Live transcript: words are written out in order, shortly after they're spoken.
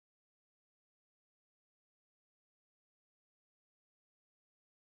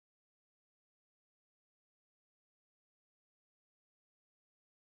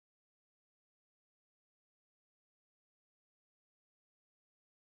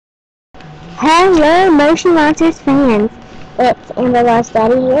Hello, Moshi Monsters fans. It's Amber Lost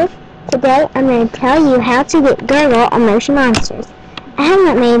Daddy here. Today, I'm going to tell you how to get Gurgle on Moshi Monsters. I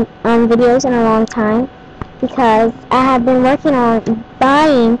haven't made videos in a long time because I have been working on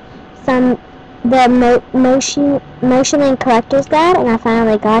buying the Moshi Land Collector's Guide, and I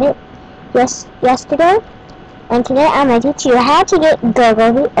finally got it yesterday. And today, I'm going to teach you how to get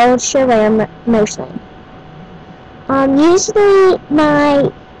Gurgle, the old Shareware Moshi Land. Usually,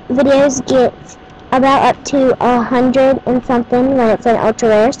 my videos get about up to 100 and something when it's an ultra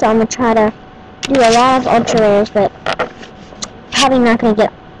rare, so I'm going to try to do a lot of ultra rares, but probably not going to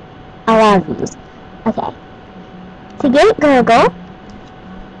get a lot of these. Okay. To get Gurgle,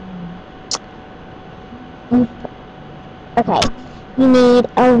 you need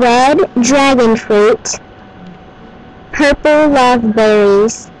a red dragon fruit, purple love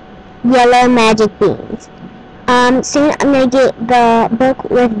berries, yellow magic beans. Soon I'm going to get the book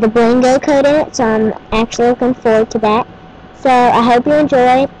with the Blingo code in it, so I'm actually looking forward to that. So I hope you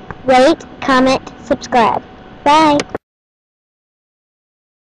enjoyed. Rate, comment, subscribe. Bye!